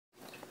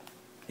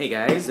Hey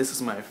guys, this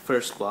is my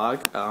first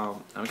vlog.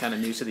 I'm kind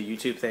of new to the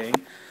YouTube thing.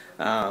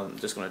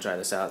 Just gonna try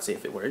this out, see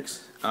if it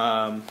works.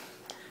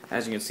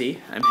 As you can see,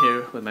 I'm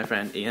here with my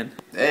friend Ian.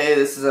 Hey,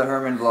 this is a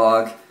Herman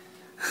vlog.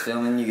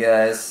 Filming you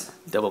guys.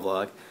 Double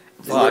vlog.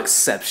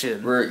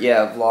 Vlogception.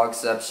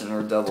 Vlogception.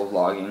 We're double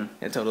vlogging.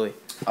 Yeah, totally.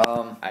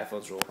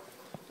 iPhones rule.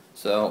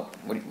 So,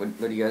 what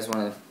do you guys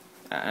want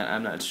to...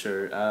 I'm not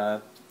sure.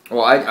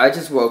 Well, I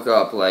just woke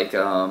up like,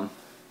 I want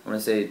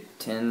to say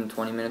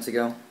 10-20 minutes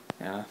ago.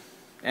 Yeah.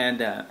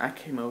 And I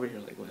came over here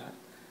like, what?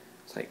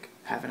 It's like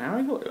half an hour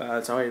ago?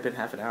 It's already been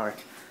half an hour.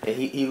 Yeah,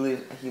 he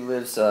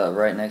lives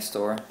right next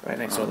door. Right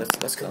next door.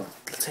 Let's go.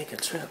 Let's take a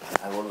trip.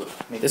 I will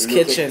make This you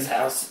look kitchen. at his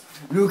house.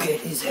 Look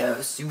at his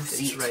house. You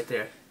see It's it. right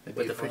there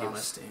with the pretty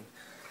house. Mustang.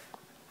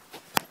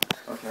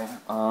 Okay.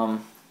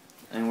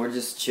 And we're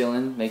just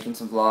chilling, making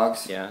some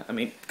vlogs. Yeah, I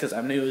mean, because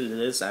I'm new to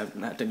this, I've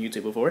not done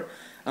YouTube before.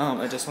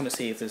 I just want to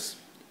see if this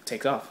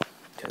takes off.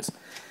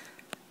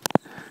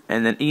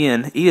 And then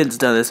Ian's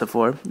done this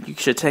before. You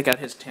should check out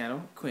his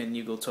channel, Quinn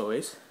Ugle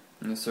Toys.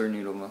 And Sir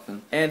Noodle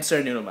Muffin. And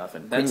Sir Noodle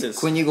Muffin. That's his.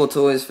 Quinn Ugle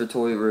Toys for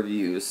toy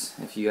reviews,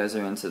 if you guys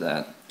are into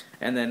that.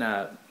 And then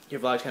your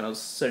vlog channel is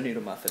Sir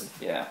Noodle Muffin.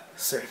 Yeah.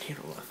 Sir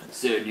Noodle Muffin.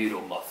 Sir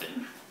Noodle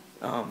Muffin.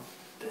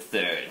 The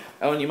third.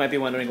 Oh, and you might be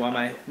wondering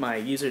why my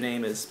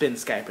username is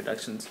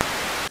BenSkyProductions.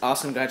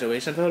 Awesome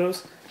graduation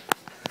photos.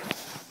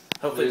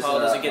 Hopefully Paul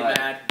doesn't get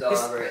mad.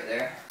 Dog right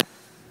there.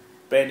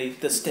 Brandy,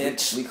 the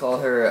stench. We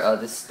call her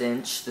the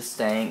stench, the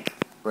stank,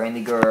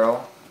 Brandy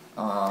girl.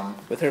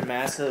 With her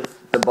massive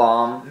the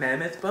bomb.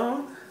 mammoth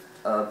bone.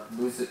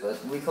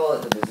 We call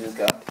it the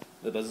bazooka.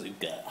 The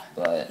bazooka.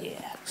 But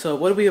yeah. So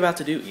what are we about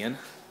to do, Ian?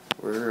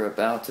 We're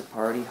about to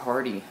party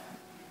hardy.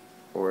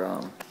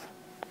 Or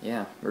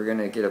yeah, we're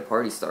gonna get a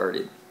party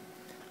started.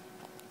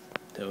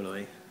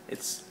 Totally.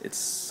 It's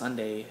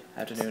Sunday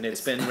afternoon. It's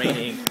been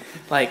raining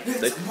like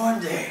It's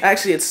Monday.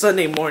 Actually, it's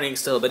Sunday morning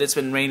still, but it's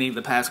been raining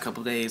the past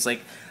couple days.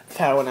 Like,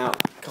 power went out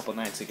a couple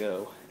nights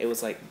ago. It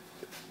was like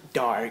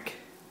dark,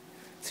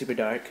 super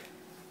dark.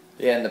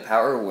 Yeah, and the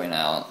power went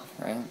out,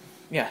 right?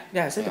 Yeah,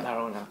 I said the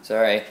power went out.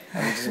 Sorry,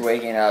 I'm just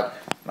waking up.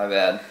 My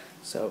bad.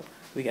 So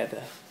we got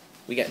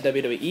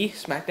WWE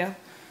SmackDown.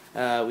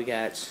 We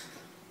got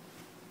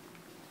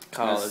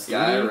Call of Duty.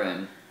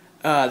 Skyrim.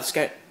 The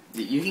Sky.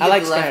 You can I get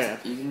like the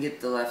Skyrim. You can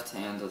get the left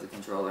hand of the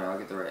controller. I'll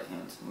get the right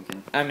hand. We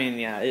can I mean,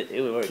 yeah,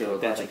 it would work kill a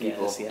like that, bunch I of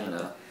people. guess, yeah. In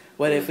a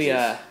What if we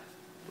just-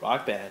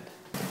 rock band?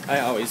 I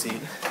always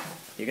eat.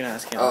 You're gonna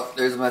ask him. Oh,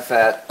 there's my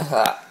fat.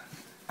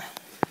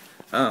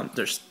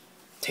 There's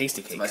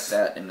tasty It's my cakes.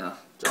 fat in a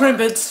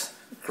Crumpets.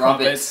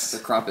 Crumpets. The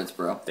crumpets,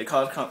 bro. They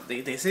call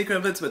it they say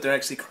crumpets, but they're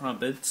actually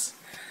crumpets.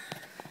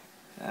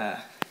 Got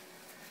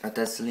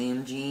that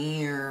Slim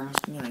Jim.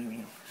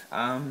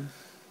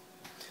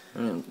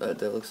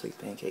 That looks like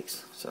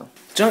pancakes. So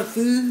Junk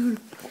food.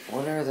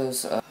 what are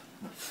those?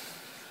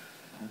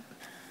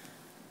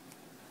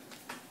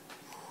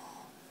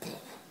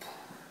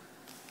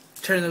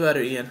 Turn the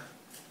butter, Ian.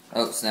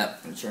 Oh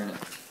snap! I'm churning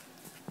it.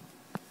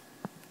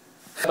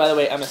 By the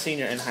way, I'm a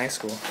senior in high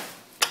school.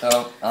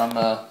 Oh, I'm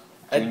a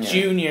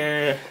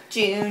Junior.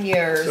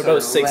 Junior. So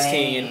about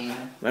 16.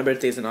 My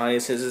birthday's in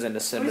August. His is in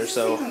December,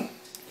 so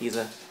he's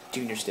a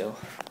junior still.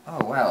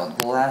 Oh wow,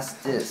 the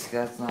last disc.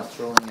 That's not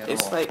trolling at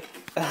It's all. like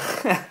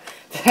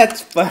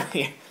that's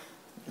funny.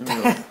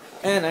 Mm.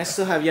 And I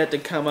still have yet to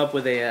come up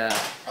with a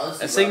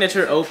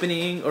signature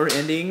opening or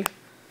ending.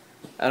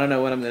 I don't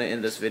know when I'm gonna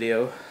end this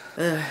video.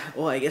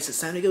 Well, I guess it's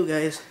time to go,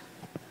 guys.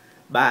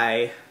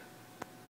 Bye.